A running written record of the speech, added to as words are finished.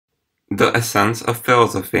The essence of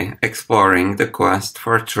philosophy, exploring the quest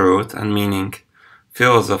for truth and meaning.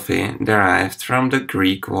 Philosophy, derived from the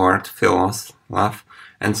Greek word philos, love,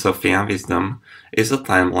 and sophia, wisdom, is a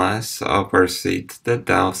timeless pursuit that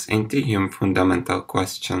delves into human fundamental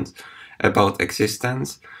questions about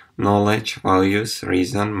existence, knowledge, values,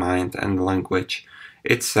 reason, mind, and language.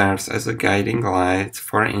 It serves as a guiding light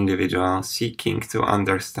for individuals seeking to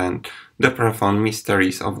understand the profound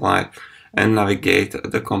mysteries of life and navigate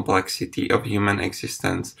the complexity of human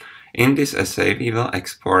existence. In this essay, we will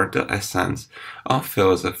explore the essence of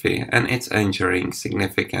philosophy and its enduring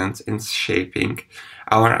significance in shaping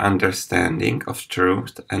our understanding of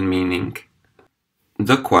truth and meaning.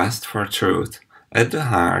 The quest for truth. At the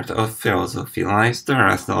heart of philosophy lies the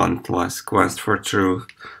relentless quest for truth.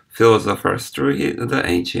 Philosophers through the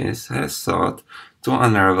ages have sought to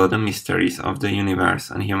unravel the mysteries of the universe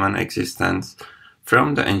and human existence.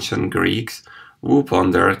 From the ancient Greeks, who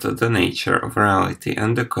pondered the nature of reality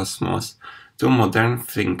and the cosmos, to modern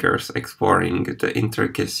thinkers exploring the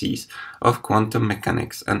intricacies of quantum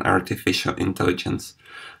mechanics and artificial intelligence,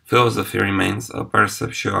 philosophy remains a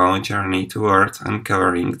perceptual journey towards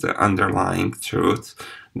uncovering the underlying truths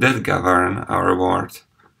that govern our world.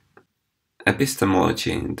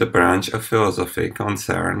 Epistemology, the branch of philosophy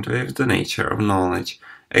concerned with the nature of knowledge,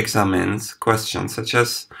 examines questions such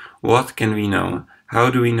as what can we know, how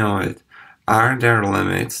do we know it, are there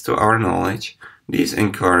limits to our knowledge? These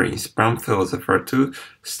inquiries prompt philosophers to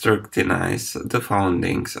scrutinize the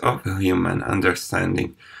foundings of human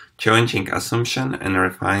understanding, challenging assumptions and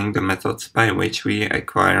refining the methods by which we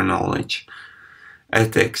acquire knowledge.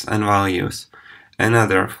 Ethics and values.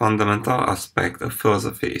 Another fundamental aspect of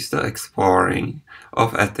philosophy is the exploring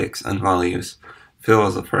of ethics and values.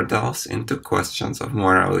 Philosopher delves into questions of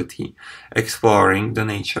morality, exploring the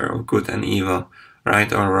nature of good and evil,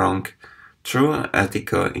 right or wrong. Through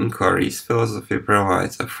ethical inquiries, philosophy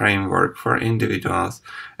provides a framework for individuals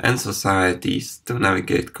and societies to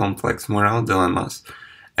navigate complex moral dilemmas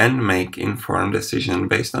and make informed decisions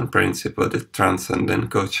based on principles that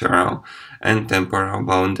transcend cultural and temporal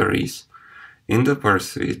boundaries. In the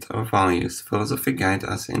pursuit of values, philosophy guides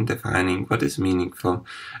us in defining what is meaningful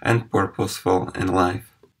and purposeful in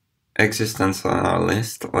life.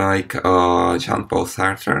 Existentialists like Jean-Paul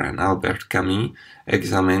Sartre and Albert Camus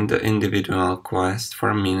examine the individual quest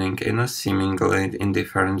for meaning in a seemingly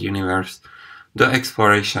indifferent universe. The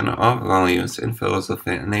exploration of values in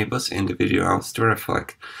philosophy enables individuals to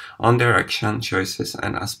reflect on their actions, choices,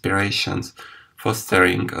 and aspirations,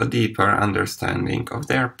 fostering a deeper understanding of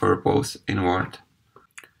their purpose inward.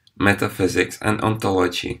 Metaphysics and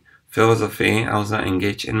ontology. Philosophy also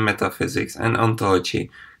engages in metaphysics and ontology,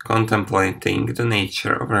 contemplating the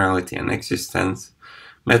nature of reality and existence.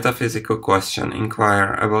 Metaphysical questions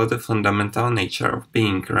inquire about the fundamental nature of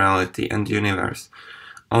being, reality, and universe.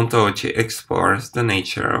 Ontology explores the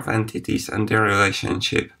nature of entities and their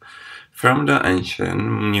relationship. From the ancient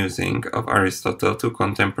musing of Aristotle to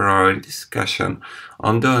contemporary discussion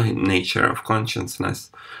on the nature of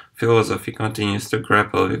consciousness, philosophy continues to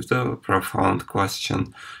grapple with the profound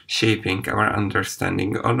question, shaping our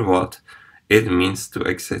understanding of what it means to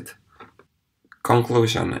exist.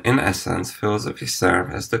 Conclusion. In essence, philosophy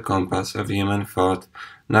serves as the compass of human thought,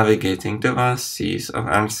 navigating the vast seas of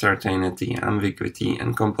uncertainty, ambiguity,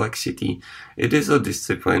 and complexity. It is a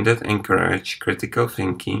discipline that encourages critical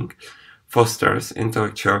thinking, fosters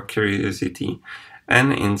intellectual curiosity,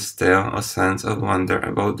 and instills a sense of wonder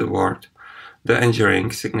about the world. The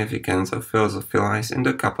enduring significance of philosophy lies in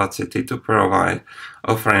the capacity to provide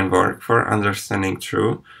a framework for understanding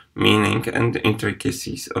true meaning and the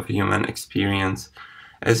intricacies of human experience.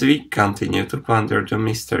 As we continue to ponder the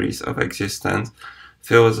mysteries of existence,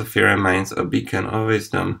 philosophy remains a beacon of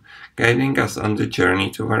wisdom, guiding us on the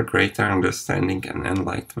journey toward greater understanding and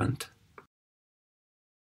enlightenment.